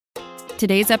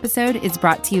Today's episode is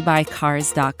brought to you by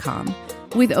Cars.com.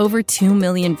 With over 2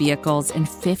 million vehicles and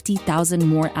 50,000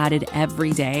 more added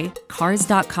every day,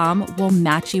 Cars.com will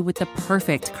match you with the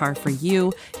perfect car for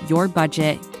you, your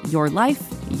budget, your life,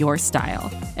 your style.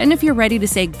 And if you're ready to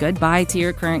say goodbye to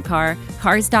your current car,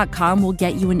 Cars.com will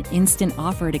get you an instant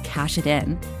offer to cash it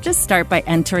in. Just start by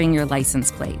entering your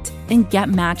license plate and get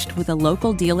matched with a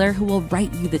local dealer who will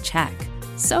write you the check.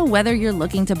 So whether you're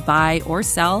looking to buy or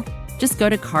sell, just go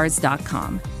to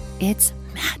Cars.com. It's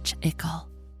magical.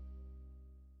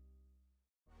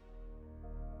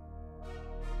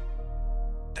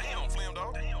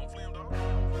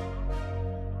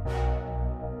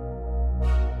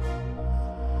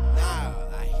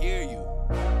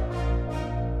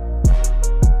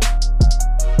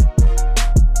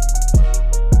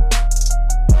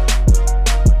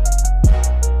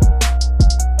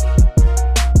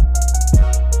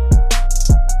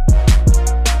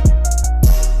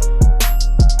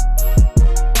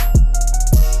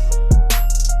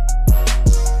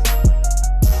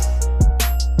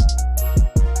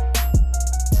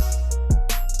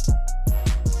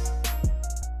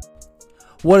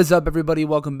 What is up, everybody?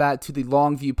 Welcome back to the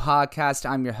Longview Podcast.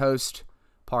 I'm your host,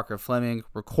 Parker Fleming,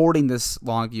 recording this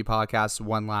Longview Podcast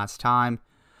one last time.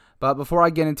 But before I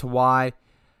get into why,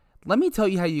 let me tell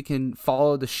you how you can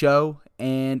follow the show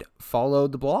and follow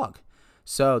the blog.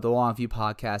 So, the Longview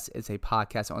Podcast is a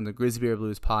podcast on the Grizzly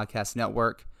Blues Podcast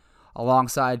Network,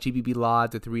 alongside GBB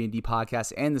Live, the 3&D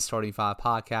Podcast, and the Starting Five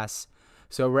Podcasts.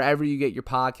 So, wherever you get your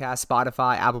podcasts,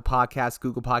 Spotify, Apple Podcasts,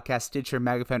 Google Podcasts, Stitcher,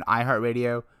 Megaphone,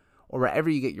 iHeartRadio, or wherever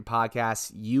you get your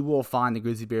podcasts, you will find the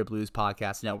Grizzly Bear Blues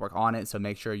Podcast Network on it. So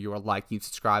make sure you are liking,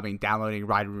 subscribing, downloading,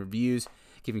 writing reviews,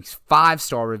 giving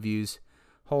 5-star reviews,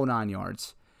 whole 9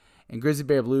 yards. And Grizzly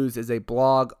Bear Blues is a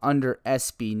blog under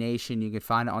SB Nation. You can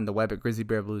find it on the web at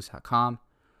grizzlybearblues.com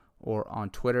or on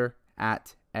Twitter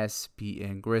at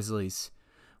SBN Grizzlies.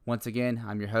 Once again,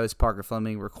 I'm your host, Parker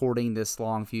Fleming, recording this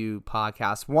Longview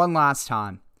Podcast one last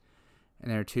time.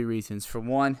 And there are 2 reasons. For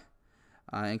one,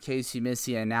 in case you missed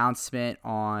the announcement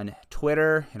on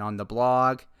Twitter and on the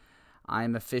blog,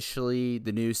 I'm officially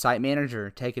the new site manager,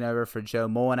 taking over for Joe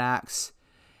Molinax.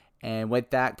 And with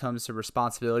that comes the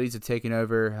responsibilities of taking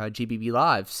over GBB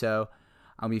Live. So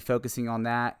I'll be focusing on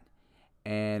that.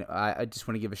 And I just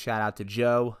want to give a shout out to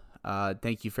Joe.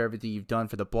 Thank you for everything you've done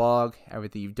for the blog,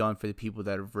 everything you've done for the people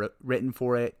that have written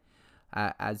for it.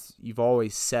 As you've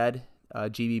always said,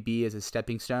 GBB is a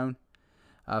stepping stone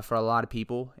for a lot of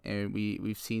people, and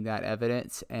we've seen that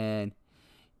evidence, and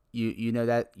you know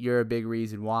that you're a big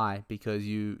reason why, because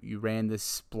you ran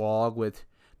this blog with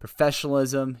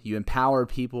professionalism. You empower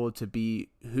people to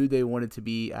be who they wanted to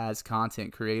be as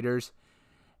content creators,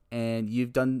 and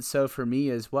you've done so for me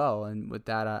as well, and with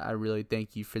that I really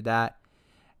thank you for that.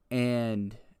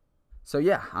 And so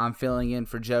yeah, I'm filling in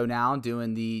for Joe now,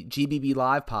 doing the GBB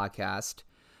Live podcast.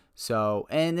 So,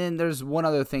 and then there's one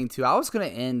other thing too. I was going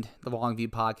to end the Longview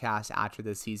Podcast after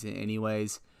this season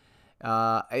anyways.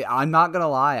 I'm not going to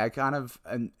lie. I kind of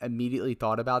immediately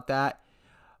thought about that.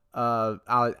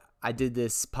 I did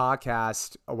this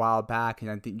podcast a while back, and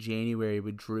I think January,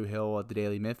 with Drew Hill of the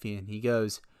Daily Memphian. He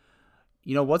goes,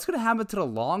 you know, what's going to happen to the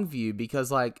Longview?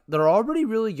 Because, like, they're already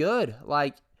really good.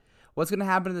 Like, what's going to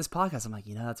happen to this podcast? I'm like,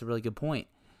 you know, that's a really good point.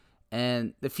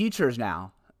 And the future is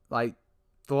now. Like,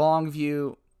 the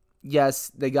Longview,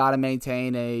 yes, they got to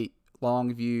maintain a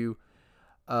long view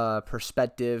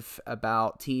perspective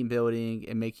about team building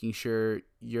and making sure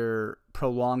you're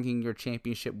prolonging your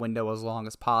championship window as long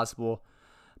as possible.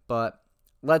 But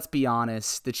let's be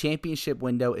honest, the championship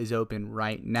window is open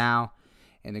right now,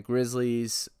 and the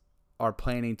Grizzlies are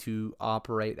planning to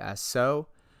operate as so.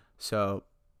 So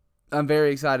I'm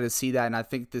very excited to see that, and I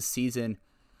think this season,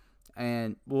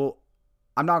 and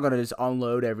I'm not going to just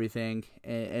unload everything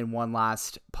in one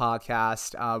last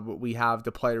podcast. We have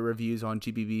the player reviews on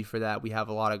GBB for that. We have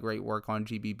a lot of great work on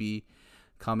GBB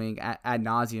coming ad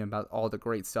nauseum about all the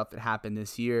great stuff that happened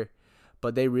this year.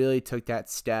 But they really took that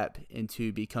step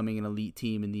into becoming an elite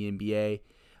team in the NBA.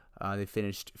 They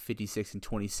finished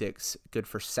 56-26, good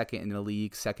for second in the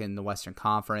league, second in the Western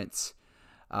Conference.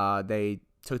 They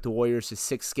took the Warriors to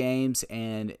 6 games,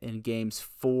 and in games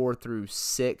 4 through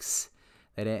 6,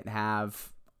 they didn't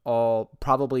have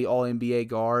probably all NBA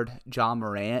guard John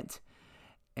Morant,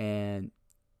 and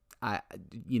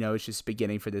it's just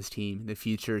beginning for this team. The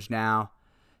future's now.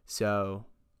 So,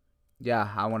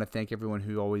 yeah, I want to thank everyone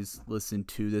who always listened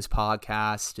to this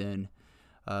podcast and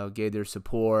gave their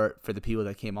support. For the people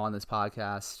that came on this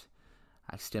podcast,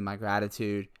 I extend my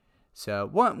gratitude. So,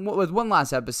 with one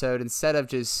last episode, instead of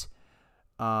just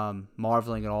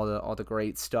marveling at all the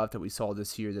great stuff that we saw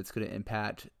this year that's going to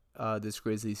impact this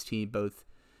Grizzlies team, both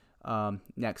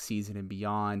next season and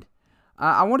beyond.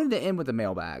 I wanted to end with a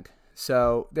mailbag.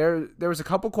 So there was a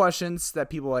couple questions that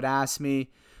people had asked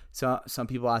me. So some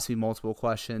people asked me multiple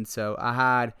questions. So I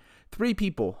had 3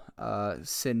 people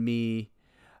send me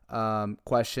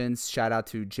questions. Shout out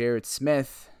to Jared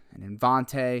Smith and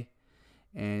Invante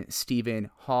and Stephen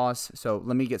Haas. So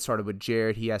let me get started with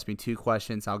Jared. He asked me 2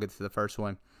 questions. I'll get to the first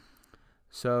one.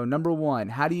 So number 1,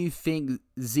 how do you think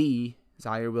Ziaire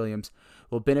Williams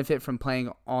will benefit from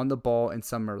playing on the ball in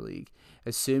Summer League,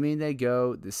 assuming they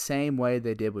go the same way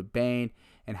they did with Bane,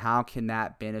 and how can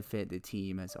that benefit the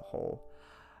team as a whole?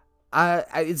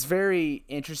 It's very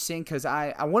interesting because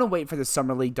I want to wait for the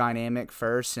Summer League dynamic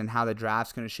first and how the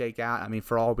draft's going to shake out. I mean,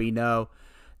 for all we know,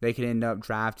 they could end up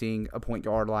drafting a point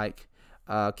guard like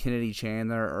Kennedy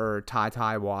Chandler or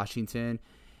Ty Washington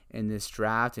in this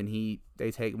draft, and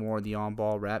they take more of the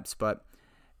on-ball reps. But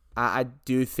I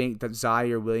do think that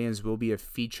Ziaire Williams will be a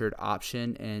featured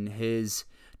option, and his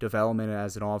development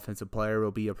as an offensive player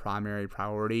will be a primary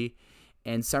priority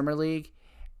in Summer League.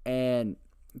 And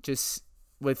just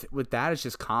with that, it's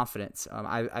just confidence.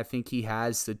 I think he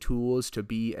has the tools to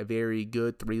be a very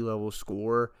good 3-level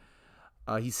scorer.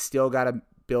 He's still got to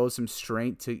build some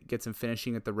strength to get some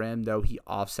finishing at the rim, though he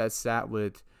offsets that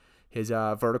with his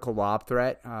vertical lob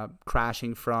threat,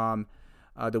 crashing from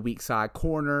the weak side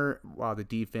corner while the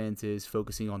defense is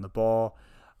focusing on the ball,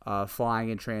 flying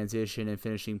in transition and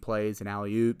finishing plays and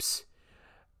alley-oops.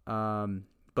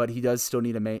 But he does still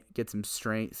need to get some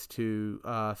strength to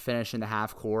finish in the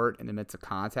half court in the midst of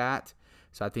contact.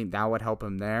 So I think that would help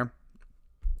him there.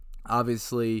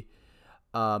 Obviously,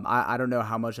 I don't know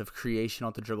how much of creation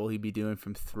off the dribble he'd be doing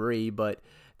from 3, but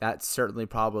that's certainly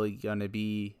probably going to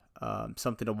be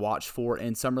something to watch for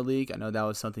in Summer League. I know that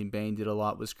was something Bane did a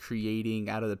lot, was creating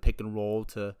out of the pick and roll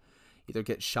to either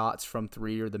get shots from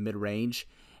 3 or the mid-range.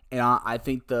 And I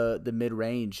think the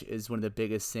mid-range is one of the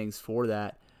biggest things for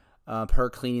that. Her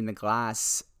cleaning the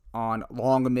glass on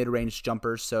long mid-range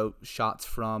jumpers, so shots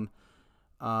from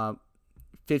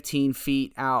 15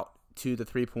 feet out to the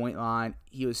 3-point line.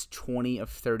 He was 20 of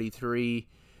 33,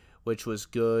 which was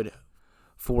good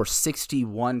for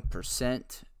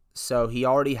 61%. So he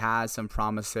already has some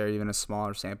promise there, even a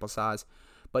smaller sample size.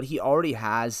 But he already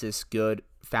has this good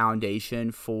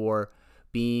foundation for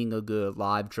being a good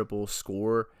live dribble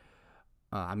scorer.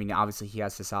 I mean, obviously he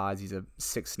has the size. He's a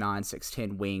 6'9",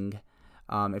 6'10" wing.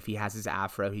 If he has his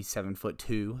afro, he's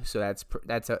 7'2". So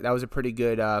that was a pretty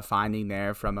good finding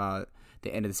there from the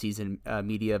end of the season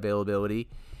media availability.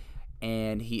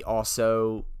 And he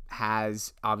also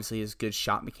has obviously his good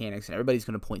shot mechanics, and everybody's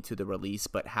going to point to the release,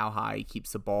 but how high he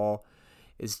keeps the ball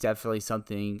is definitely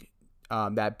something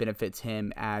that benefits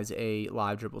him as a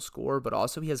live dribble scorer. But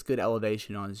also he has good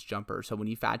elevation on his jumper. So when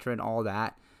you factor in all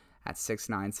that at 6'9",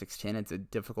 6'10", it's a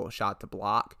difficult shot to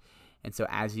block. And so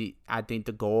I think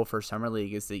the goal for Summer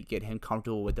League is to get him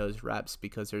comfortable with those reps,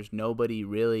 because there's nobody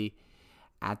really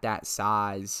at that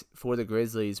size for the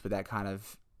Grizzlies with that kind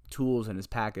of tools in his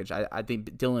package. I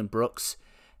think Dillon Brooks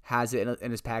has it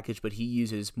in his package, but he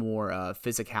uses more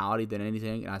physicality than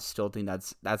anything, and I still think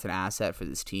that's an asset for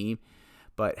this team.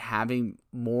 But having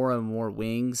more and more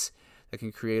wings that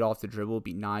can create off the dribble would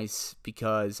be nice,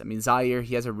 because, I mean, Ziaire,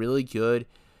 he has a really good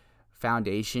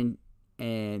foundation,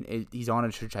 and he's on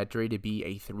a trajectory to be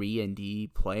a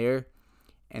 3-and-D player.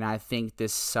 And I think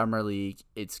this Summer League,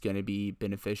 it's going to be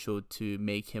beneficial to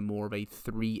make him more of a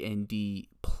 3-and-D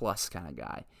plus kind of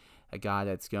guy, a guy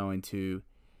that's going to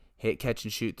hit, catch,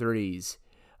 and shoot threes,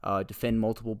 defend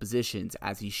multiple positions,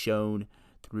 as he's shown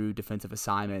through defensive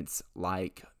assignments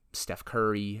like Steph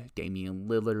Curry, Damian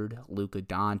Lillard, Luka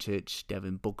Doncic,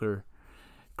 Devin Booker,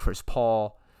 Chris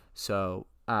Paul. So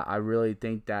I really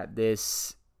think that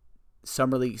this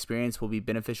Summer League experience will be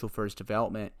beneficial for his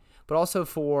development, but also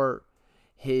for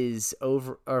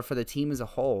for the team as a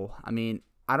whole. I mean,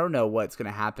 I don't know what's going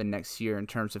to happen next year in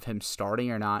terms of him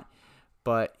starting or not,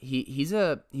 but he's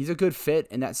a good fit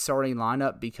in that starting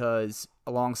lineup, because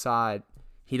alongside,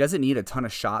 he doesn't need a ton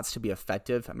of shots to be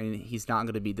effective. I mean, he's not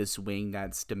going to be this wing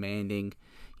that's demanding,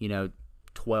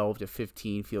 12 to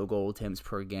 15 field goal attempts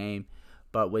per game,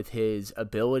 but with his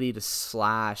ability to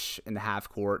slash in the half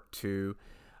court, to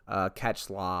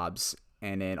catch lobs,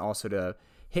 and then also to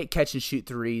hit, catch, and shoot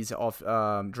threes off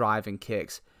drive and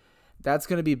kicks, that's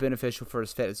going to be beneficial for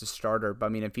his fit as a starter. But I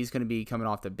mean, if he's going to be coming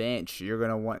off the bench, you're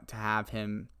going to want to have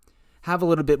him have a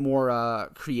little bit more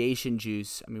creation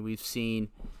juice. I mean, we've seen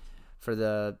for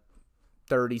the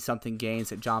 30-something games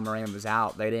that John Moran was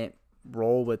out, they didn't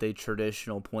roll with a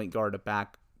traditional point guard to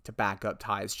back up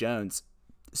Tyus Jones.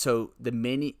 So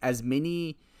as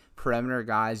many perimeter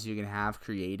guys you can have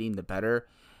creating, the better.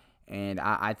 And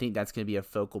I think that's going to be a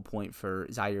focal point for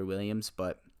Ziaire Williams.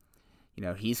 But,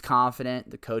 he's confident.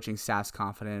 The coaching staff's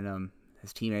confident in him.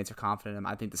 His teammates are confident in him.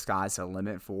 I think the sky's the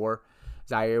limit for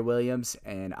Ziaire Williams.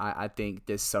 And I think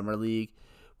this summer league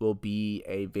will be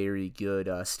a very good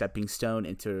stepping stone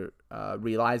into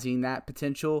realizing that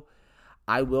potential.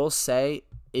 I will say,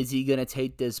 is he going to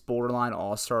take this borderline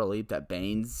all-star leap that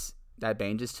Bane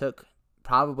just took?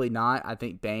 Probably not. I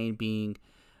think Bane being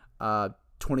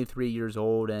 23 years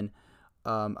old and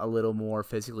a little more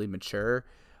physically mature,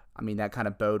 that kind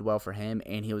of bode well for him.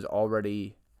 And he was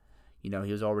already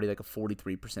like a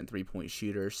 43% three-point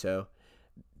shooter. So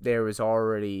there was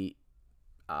already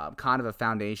kind of a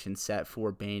foundation set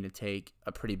for Bane to take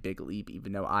a pretty big leap,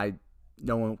 even though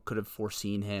no one could have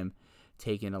foreseen him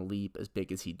taking a leap as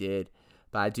big as he did.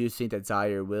 But I do think that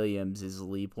Ziaire Williams'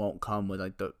 leap won't come with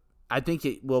I think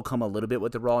it will come a little bit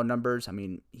with the raw numbers.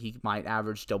 He might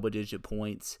average double-digit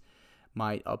points,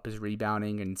 might up his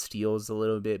rebounding and steals a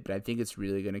little bit, but I think it's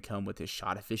really going to come with his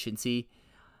shot efficiency.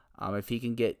 If he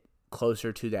can get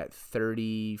closer to that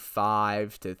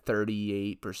 35 to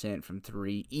 38% from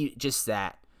three, just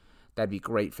that'd be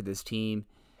great for this team.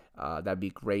 That'd be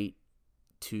great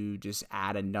to just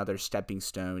add another stepping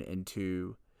stone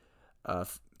into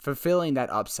fulfilling that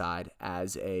upside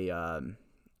as a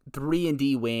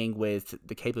 3-and-D wing with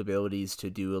the capabilities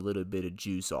to do a little bit of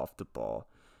juice off the ball,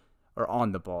 or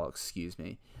on the ball, excuse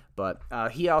me. But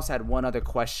he also had one other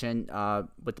question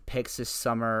with the picks this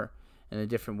summer and the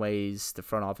different ways the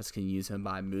front office can use him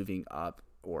by moving up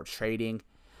or trading.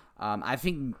 I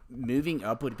think moving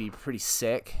up would be pretty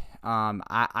sick.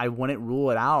 I wouldn't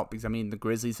rule it out because, the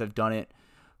Grizzlies have done it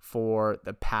for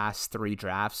the past 3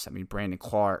 drafts. Brandon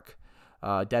Clark,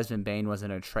 Desmond Bane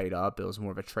wasn't a trade up. It was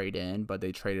more of a trade in, but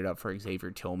they traded up for Xavier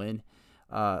Tillman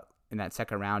in that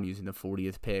second round using the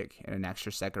 40th pick and an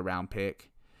extra second round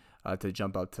pick to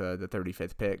jump up to the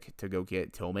 35th pick to go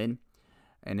get Tillman.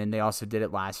 And then they also did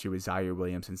it last year with Ziaire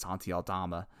Williams and Santi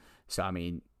Aldama. So,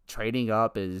 trading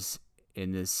up is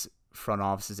in this front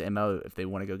office's MO. If they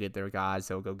want to go get their guys,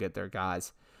 they'll go get their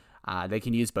guys. They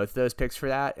can use both of those picks for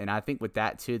that. And I think with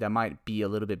that, too, that might be a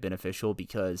little bit beneficial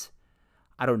because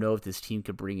I don't know if this team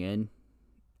could bring in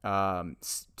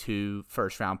 2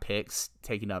 first-round picks,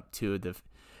 taking up 2 of the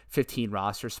 15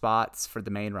 roster spots for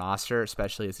the main roster,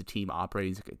 especially as a team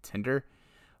operating as a contender.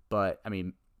 But,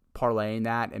 parlaying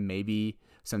that and maybe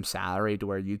some salary to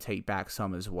where you take back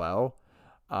some as well,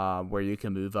 where you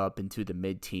can move up into the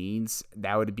mid-teens,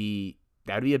 that would be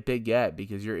a big get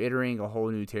because you're entering a whole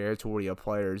new territory of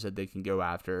players that they can go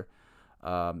after.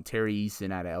 Terry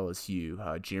Easton out of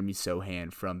LSU, Jeremy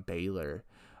Sohan from Baylor,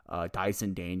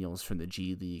 Dyson Daniels from the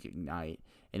G League Ignite.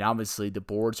 And obviously the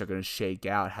boards are going to shake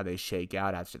out how they shake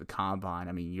out after the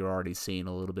combine. You're already seeing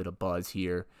a little bit of buzz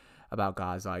here about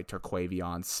guys like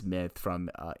Terquavion Smith from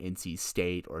NC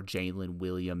State or Jalen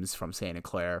Williams from Santa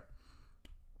Clara.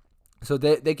 So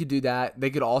they could do that. They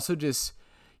could also just,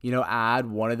 add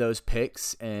one of those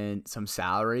picks and some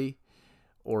salary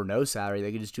or no salary.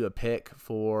 They could just do a pick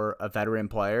for a veteran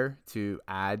player to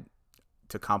add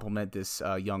to complement this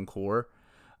young core.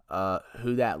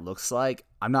 Who that looks like,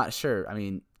 I'm not sure.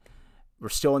 We're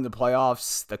still in the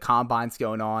playoffs. The combine's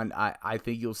going on. I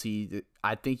think you'll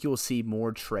see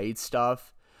more trade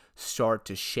stuff start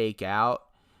to shake out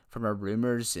from a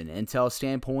rumors and intel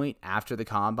standpoint after the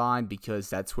combine because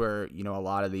that's where a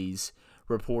lot of these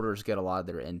reporters get a lot of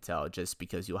their intel. Just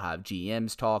because you'll have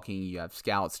GMs talking, you have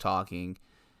scouts talking,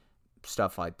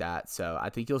 stuff like that. So I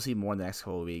think you'll see more in the next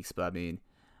couple of weeks. But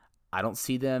I don't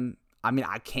see them.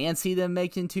 I can see them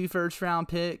making 2 first-round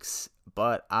picks,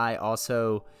 but I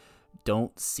also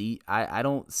don't see I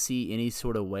don't see any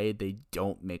sort of way they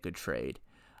don't make a trade.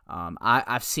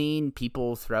 I've seen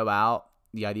people throw out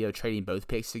the idea of trading both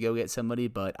picks to go get somebody,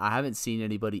 but I haven't seen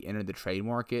anybody enter the trade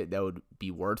market that would be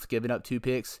worth giving up 2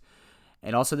 picks.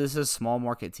 And also, this is a small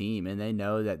market team, and they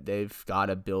know that they've got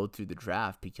to build through the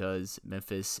draft because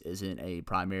Memphis isn't a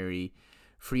primary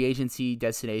free agency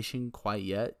destination quite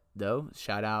yet, though.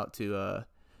 Shout out to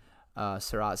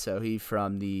Sarat Sohi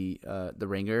from the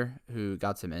Ringer, who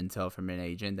got some intel from an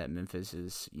agent that Memphis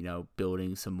is,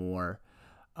 building some more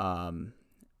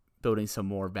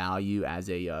value as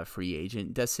a free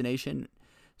agent destination.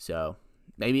 So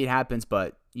maybe it happens,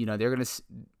 but they're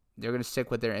gonna stick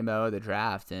with their MO of the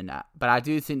draft, but I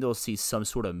do think they'll see some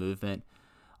sort of movement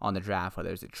on the draft,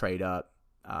 whether it's a trade up.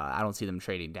 I don't see them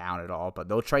trading down at all, but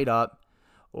they'll trade up,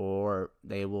 or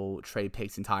they will trade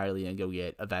picks entirely and go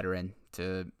get a veteran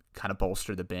to kind of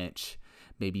bolster the bench,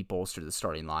 maybe bolster the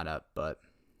starting lineup. But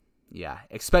yeah,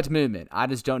 expect movement. I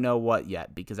just don't know what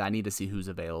yet because I need to see who's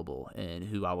available and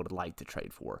who I would like to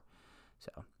trade for.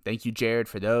 So thank you, Jared,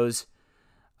 for those.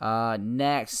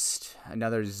 Next,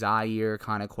 another Ziaire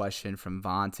kind of question from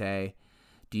Vontae.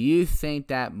 Do you think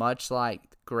that much like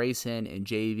Grayson and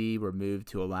JV were moved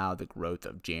to allow the growth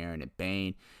of Jaren and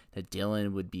Bane, that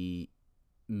Dillon would be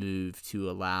moved to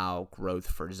allow growth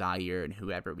for Ziaire and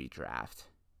whoever we draft?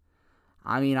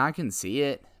 I mean, I can see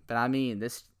it, but I mean,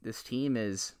 this team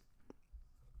is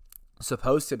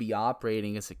supposed to be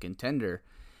operating as a contender.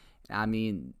 I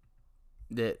mean,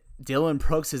 that Dillon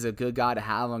Brooks is a good guy to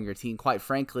have on your team. Quite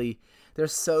frankly,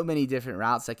 there's so many different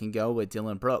routes that can go with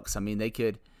Dillon Brooks. I mean, they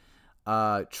could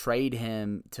trade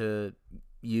him to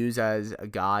use as a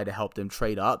guy to help them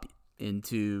trade up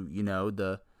into,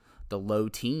 the low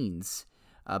teens.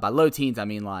 By low teens, I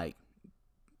mean like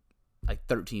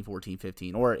 13, 14,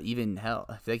 15, or even hell,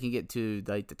 if they can get to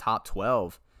like the top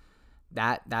 12,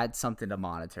 that's something to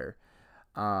monitor.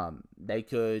 They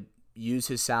could use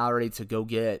his salary to go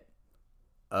get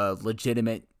a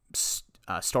legitimate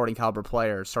starting caliber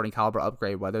player, starting caliber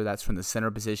upgrade, whether that's from the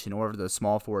center position or the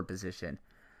small forward position.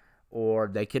 Or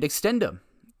they could extend him.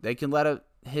 They can let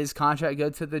his contract go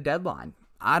to the deadline.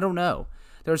 I don't know.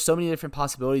 There's so many different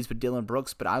possibilities with Dillon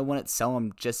Brooks, but I wouldn't sell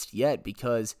him just yet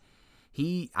because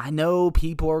I know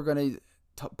people are going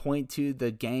to point to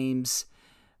the games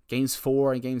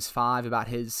 4 and games 5 about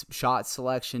his shot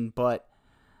selection, but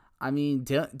I mean,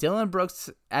 Dillon Brooks,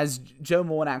 as Joe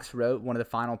Molinax wrote, one of the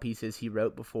final pieces he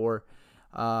wrote before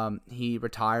he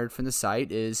retired from the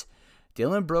site, is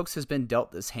Dillon Brooks has been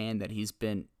dealt this hand that he's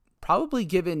been probably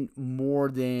given more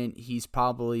than he's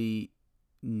probably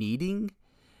needing,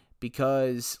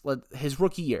 because his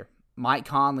rookie year, Mike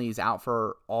Conley is out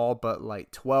for all but like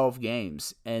 12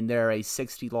 games, and they're a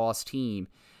 60-loss team.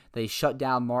 They shut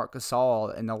down Marc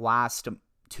Gasol in the last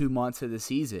 2 months of the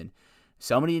season.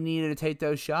 Somebody needed to take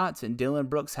those shots, and Dillon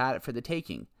Brooks had it for the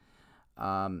taking.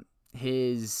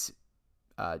 His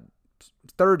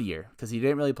third year, because he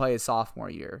didn't really play his sophomore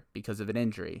year because of an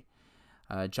injury.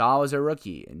 Ja was a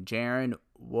rookie, and Jaren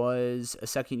was a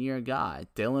second-year guy.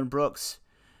 Dillon Brooks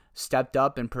stepped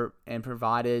up and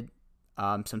provided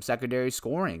some secondary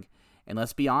scoring. And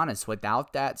let's be honest,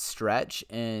 without that stretch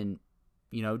in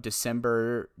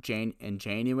December and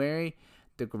January,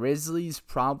 the Grizzlies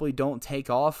probably don't take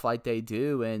off like they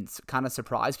do and kind of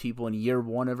surprise people in year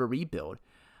one of a rebuild.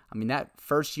 I mean, that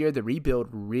first year, the rebuild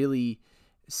really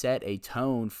set a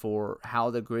tone for how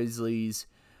the Grizzlies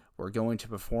were going to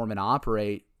perform and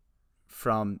operate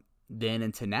from then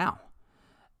into now.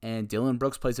 And Dillon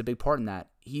Brooks plays a big part in that.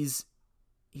 He's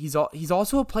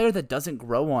also a player that doesn't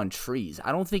grow on trees.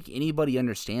 I don't think anybody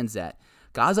understands that.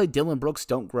 Guys like Dillon Brooks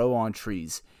don't grow on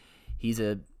trees. He's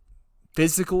a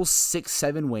physical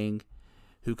 6'7" wing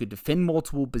who could defend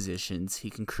multiple positions. He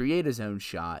can create his own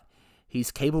shot.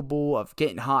 He's capable of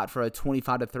getting hot for a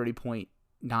 25 to 30 point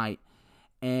night.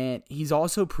 And he's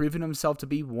also proven himself to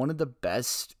be one of the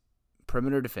best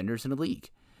perimeter defenders in the league.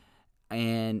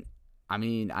 And I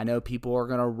mean, I know people are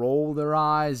going to roll their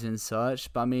eyes and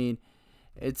such, but I mean,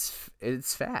 it's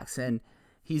facts. And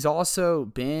he's also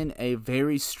been a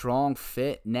very strong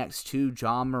fit next to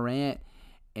John Morant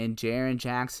and Jaren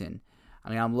Jackson. I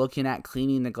mean, I'm looking at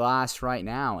Cleaning the Glass right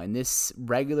now. In this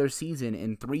regular season,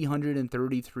 in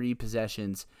 333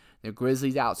 possessions, the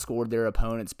Grizzlies outscored their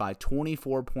opponents by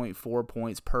 24.4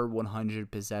 points per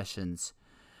 100 possessions,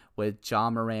 with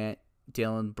John Morant,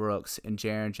 Dillon Brooks, and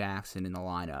Jaren Jackson in the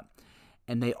lineup.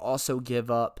 And they also gave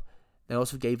up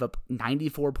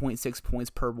 94.6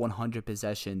 points per 100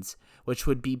 possessions, which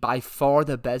would be by far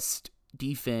the best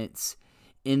defense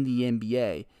in the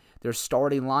NBA. Their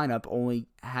starting lineup only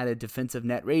had a defensive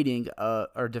rating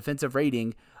of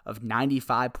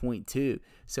 95.2.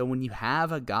 So when you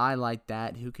have a guy like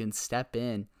that who can step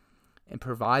in and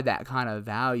provide that kind of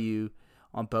value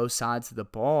on both sides of the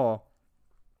ball,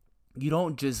 you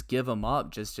don't just give them up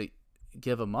just to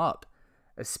give them up,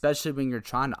 especially when you're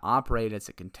trying to operate as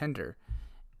a contender.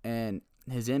 And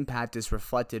his impact is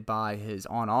reflected by his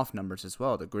on-off numbers as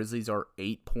well. The Grizzlies are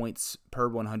 8 points per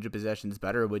 100 possessions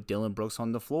better with Dillon Brooks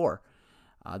on the floor.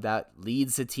 That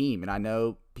leads the team. And I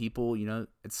know people,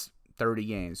 it's 30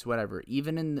 games, whatever.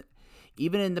 Even in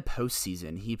the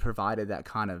postseason, he provided that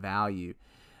kind of value.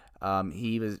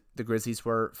 The Grizzlies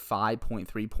were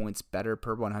 5.3 points better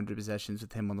per 100 possessions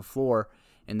with him on the floor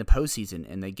in the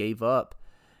postseason, and they gave up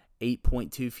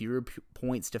 8.2 fewer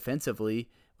points defensively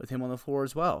with him on the floor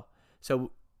as well.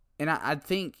 So, and I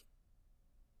think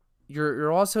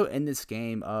you're also in this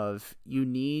game of you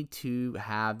need to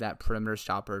have that perimeter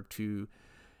stopper to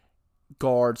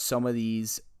guard some of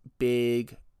these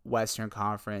big Western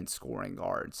Conference scoring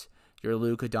guards. Your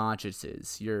Luka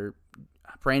Doncic's, your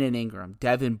Brandon Ingram,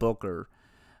 Devin Booker,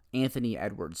 Anthony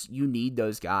Edwards. You need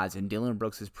those guys, and Dillon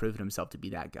Brooks has proven himself to be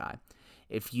that guy.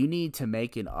 If you need to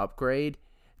make an upgrade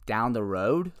down the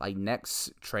road, like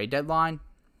next trade deadline,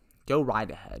 go right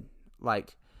ahead.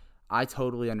 Like, I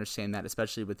totally understand that,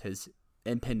 especially with his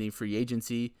impending free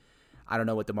agency. I don't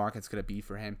know what the market's going to be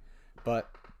for him, but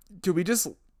do we just,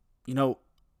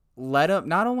 let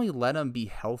him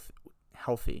be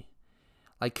healthy?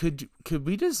 Like, could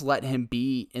we just let him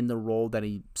be in the role that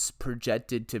he's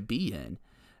projected to be in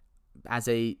as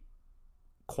a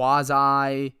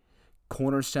quasi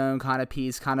cornerstone kind of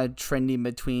piece, kind of trending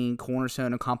between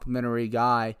cornerstone and complementary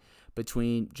guy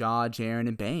between Ja, Jaren,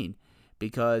 and Bane?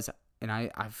 Because, and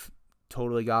I've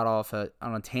totally got off on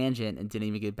a tangent and didn't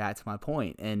even get back to my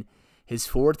point. And his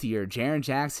fourth year, Jaren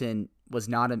Jackson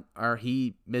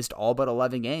he missed all but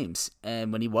 11 games,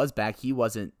 and when he was back, he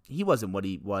wasn't what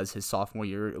he was his sophomore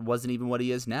year. It wasn't even what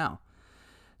he is now.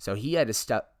 So he had to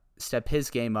step his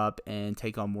game up and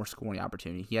take on more scoring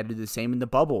opportunity. He had to do the same in the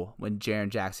bubble when Jaren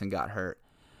Jackson got hurt,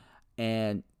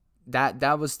 and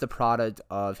that was the product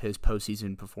of his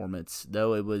postseason performance.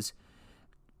 Though it was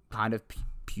kind of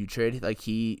putrid, like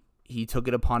he took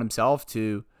it upon himself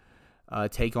to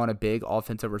take on a big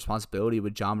offensive responsibility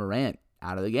with John Morant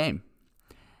out of the game.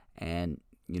 And,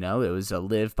 it was a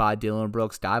live by Dillon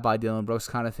Brooks, die by Dillon Brooks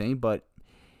kind of thing. But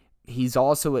he's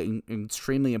also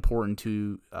extremely important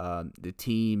to the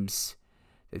team's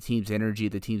energy,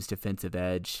 the team's defensive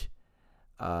edge.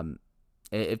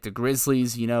 If the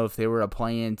Grizzlies, if they were a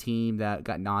play-in team that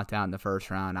got knocked out in the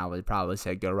first round, I would probably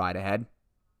say go right ahead.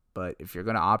 But if you're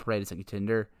going to operate as a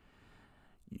contender,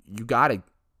 you got to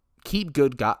keep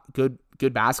good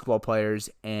basketball players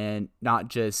and not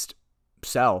just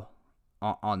sell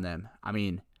on them. I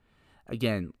mean,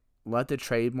 again, let the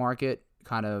trade market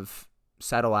kind of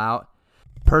settle out.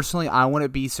 Personally, I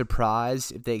wouldn't be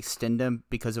surprised if they extend him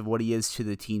because of what he is to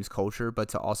the team's culture, but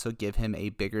to also give him a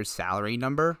bigger salary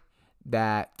number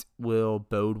that will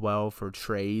bode well for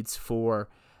trades for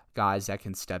guys that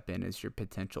can step in as your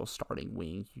potential starting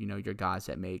wing. Your guys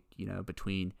that make,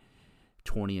 between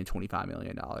 $20 and $25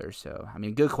 million. So, I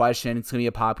mean, good question. It's going to be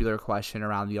a popular question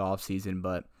around the offseason,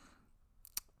 but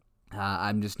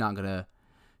I'm just not going to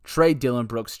trade Dillon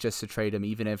Brooks just to trade him,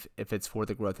 even if it's for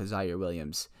the growth of Ziaire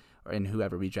Williams and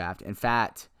whoever we draft. In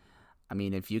fact, I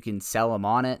mean, if you can sell him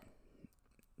on it,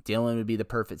 Dillon would be the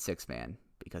perfect sixth man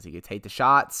because he could take the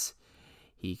shots,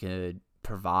 he could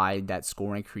provide that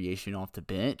scoring creation off the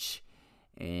bench,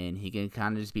 and he can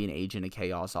kind of just be an agent of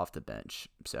chaos off the bench.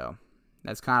 So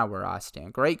that's kind of where I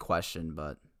stand. Great question,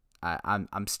 but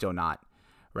I'm still not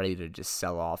ready to just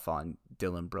sell off on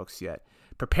Dillon Brooks yet.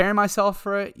 Preparing myself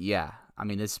for it, yeah. I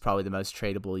mean, this is probably the most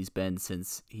tradable he's been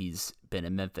since he's been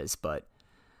in Memphis, but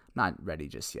I'm not ready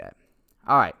just yet.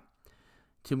 All right,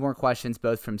 two more questions,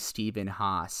 both from Steven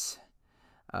Haas.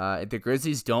 If the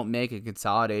Grizzlies don't make a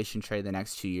consolidation trade the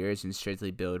next 2 years and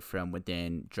strictly build from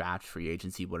within draft free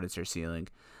agency, what is their ceiling?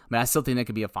 I mean, I still think they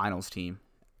could be a finals team,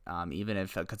 even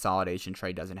if a consolidation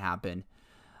trade doesn't happen.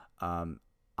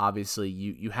 Obviously,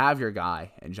 you have your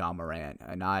guy in John Morant,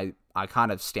 and I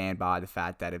kind of stand by the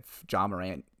fact that if John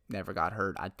Morant never got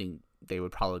hurt, I think they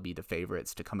would probably be the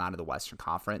favorites to come out of the Western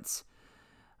Conference,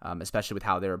 especially with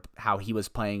how he was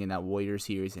playing in that Warriors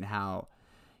series and how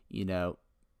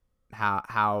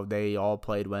they all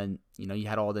played when you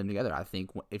had all of them together. I think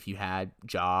if you had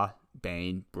Ja,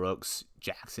 Bane, Brooks,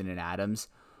 Jackson, and Adams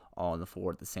all on the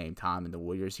floor at the same time in the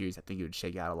Warriors series, I think it would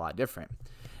shake out a lot different.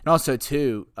 And also,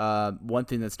 too, one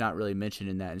thing that's not really mentioned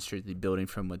in that and strictly building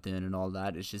from within and all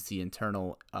that is just the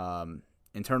internal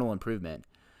improvement.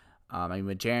 I mean,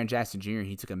 with Jaren Jackson Jr.,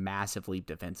 he took a massive leap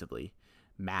defensively.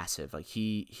 Massive. Like,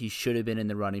 he should have been in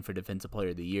the running for Defensive Player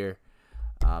of the Year.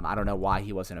 I don't know why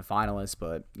he wasn't a finalist,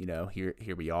 but,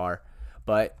 here we are.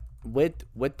 But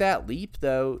with that leap,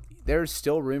 though, there's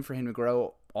still room for him to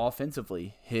grow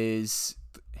offensively. His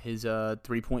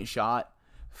three-point shot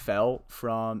fell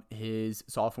from his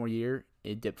sophomore year.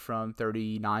 It dipped from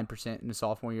 39% in the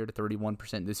sophomore year to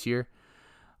 31% this year.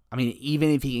 I mean, even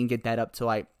if he can get that up to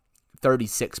like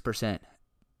 36%,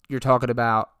 you're talking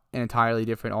about an entirely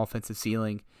different offensive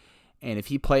ceiling. And if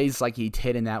he plays like he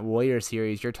did in that Warriors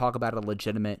series, you're talking about a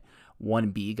legitimate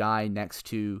 1B guy next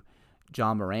to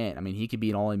John Morant. I mean, he could be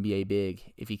an All-NBA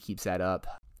big if he keeps that up.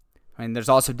 And there's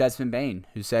also Desmond Bane,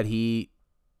 who said he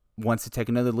wants to take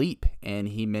another leap. And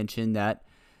he mentioned that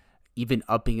even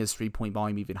upping his three-point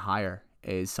volume even higher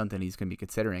is something he's going to be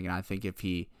considering. And I think if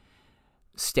he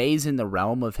stays in the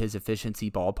realm of his efficiency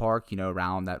ballpark,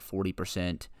 around that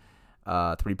 40%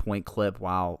 three-point clip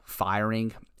while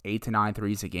firing 8 to 9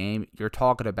 threes a game, you're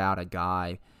talking about a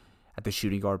guy at the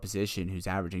shooting guard position who's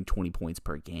averaging 20 points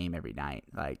per game every night.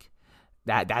 Like,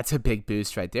 that's a big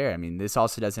boost right there. I mean, this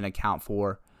also doesn't account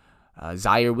for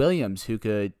Ziaire Williams, who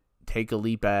could take a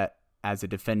leap as a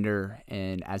defender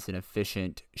and as an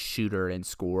efficient shooter and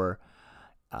scorer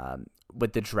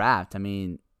with the draft. I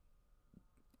mean,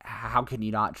 how can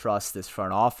you not trust this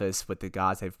front office with the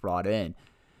guys they've brought in?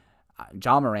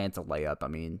 John Morant's a layup. I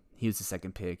mean, he was the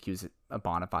second pick. He was a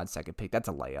bona fide second pick. That's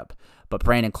a layup. But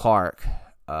Brandon Clark,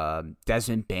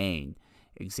 Desmond Bane,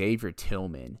 Xavier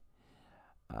Tillman,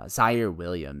 Ziaire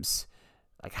Williams,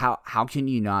 like how can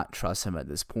you not trust him at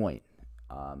this point?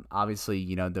 Obviously,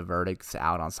 the verdict's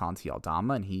out on Santi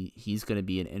Aldama, and he's going to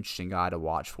be an interesting guy to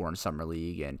watch for in Summer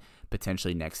League and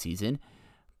potentially next season.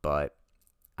 But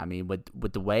I mean,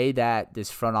 with the way that this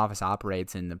front office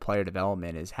operates and the player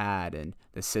development is had and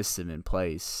the system in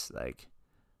place, like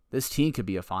this team could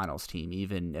be a finals team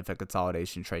even if a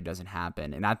consolidation trade doesn't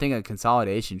happen. And I think a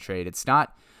consolidation trade, it's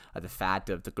not the fact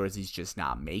of the Grizzlies just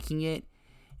not making it.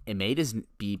 It may just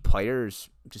be players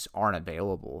just aren't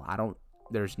available.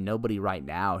 There's nobody right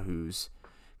now who's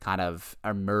kind of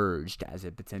emerged as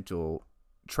a potential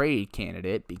trade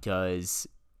candidate because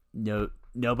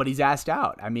nobody's asked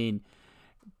out. I mean,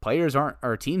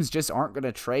 teams just aren't going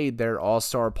to trade their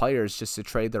all-star players just to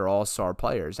trade their all-star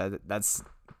players. That's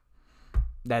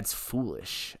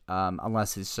foolish.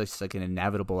 Unless it's just like an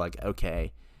inevitable, like,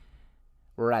 okay,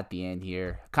 we're at the end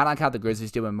here. Kind of like how the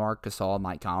Grizzlies did with Marc Gasol and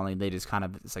Mike Conley. They just kind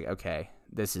of, it's like, okay,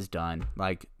 this is done.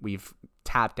 Like, we've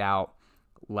tapped out.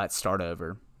 Let's start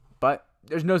over. But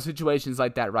there's no situations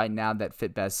like that right now that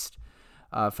fit best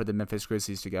for the Memphis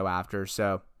Grizzlies to go after.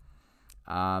 So,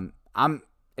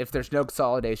 if there's no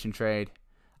consolidation trade,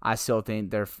 I still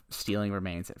think their ceiling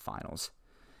remains at finals.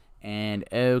 And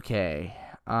okay,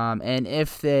 and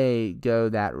if they go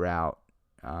that route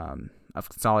of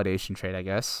consolidation trade, I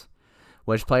guess,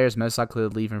 which players most likely to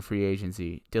leave in free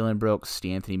agency? Dillon Brooks,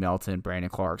 DeAnthony Melton, Brandon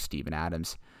Clark, Steven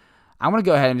Adams. I want to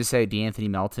go ahead and just say DeAnthony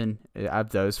Melton,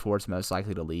 of those four, is most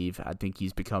likely to leave. I think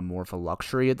he's become more of a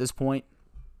luxury at this point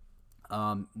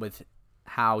with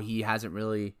how he hasn't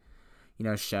really,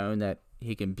 shown that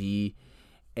he can be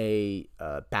a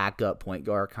backup point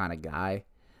guard kind of guy.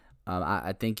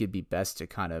 I think it'd be best to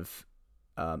kind of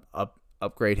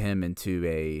upgrade him into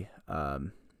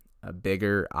a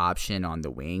bigger option on the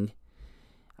wing.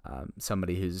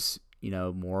 Somebody who's,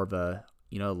 more of a,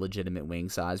 legitimate wing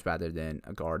size rather than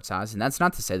a guard size. And that's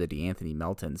not to say that DeAnthony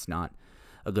Melton's not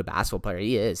a good basketball player.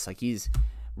 He is. Like, he's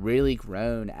really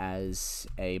grown as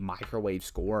a microwave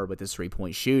scorer with his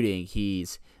 3-point shooting.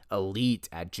 He's elite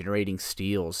at generating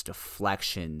steals,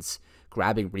 deflections,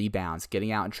 grabbing rebounds,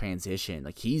 getting out in transition.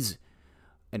 Like, he's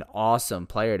an awesome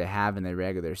player to have in the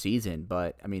regular season.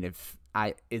 But I mean,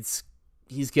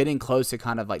 he's getting close to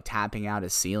kind of like tapping out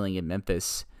his ceiling in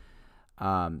Memphis.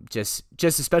 Just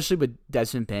especially with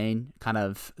Desmond Bane kind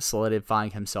of solidifying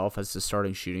himself as the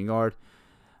starting shooting guard.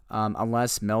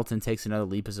 Unless Melton takes another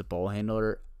leap as a ball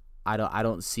handler, I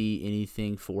don't see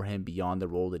anything for him beyond the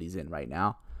role that he's in right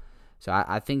now. So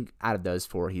I think out of those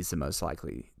four, he's the most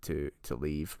likely to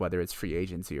leave, whether it's free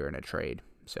agency or in a trade.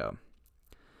 So,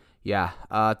 yeah.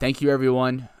 Thank you,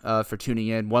 everyone, for tuning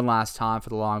in one last time for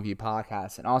the Longview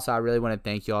Podcast. And also, I really want to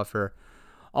thank you all for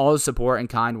all the support and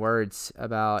kind words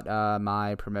about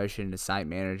my promotion to site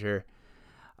manager.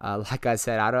 Like I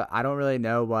said, I don't really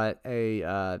know what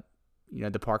the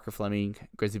Parker Fleming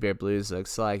Grizzly Bear Blues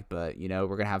looks like, but we're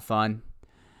gonna have fun,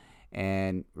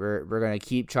 and we're gonna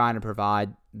keep trying to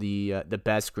provide the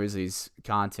best Grizzlies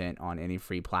content on any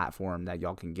free platform that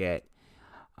y'all can get.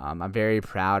 I'm very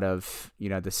proud of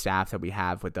the staff that we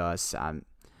have with us.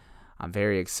 I'm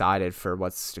very excited for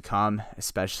what's to come,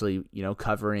 especially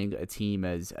covering a team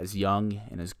as young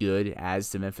and as good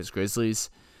as the Memphis Grizzlies.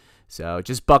 So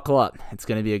just buckle up. It's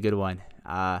going to be a good one.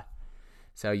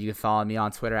 So you can follow me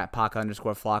on Twitter at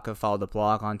Paca_Flocka. Follow the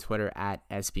blog on Twitter at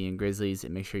SBN Grizzlies.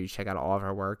 And make sure you check out all of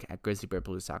our work at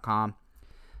grizzlybearblues.com.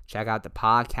 Check out the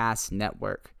podcast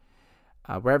network.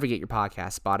 Wherever you get your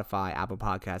podcasts, Spotify, Apple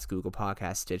Podcasts, Google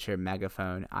Podcasts, Stitcher,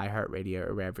 Megaphone, iHeartRadio,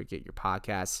 or wherever you get your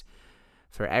podcasts.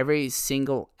 For every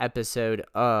single episode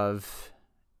of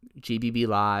GBB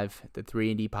Live, the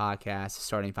 3&D podcast,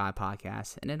 Starting 5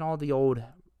 podcast, and then all the old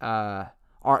the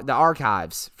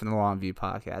archives from the Longview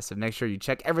podcast. So make sure you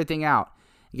check everything out.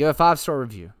 Give a 5-star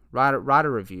review. Write a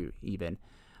review even.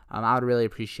 I would really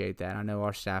appreciate that. I know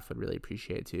our staff would really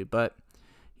appreciate it too. But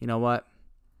you know what?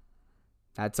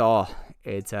 That's all.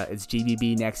 It's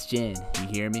GBB Next Gen. You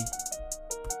hear me?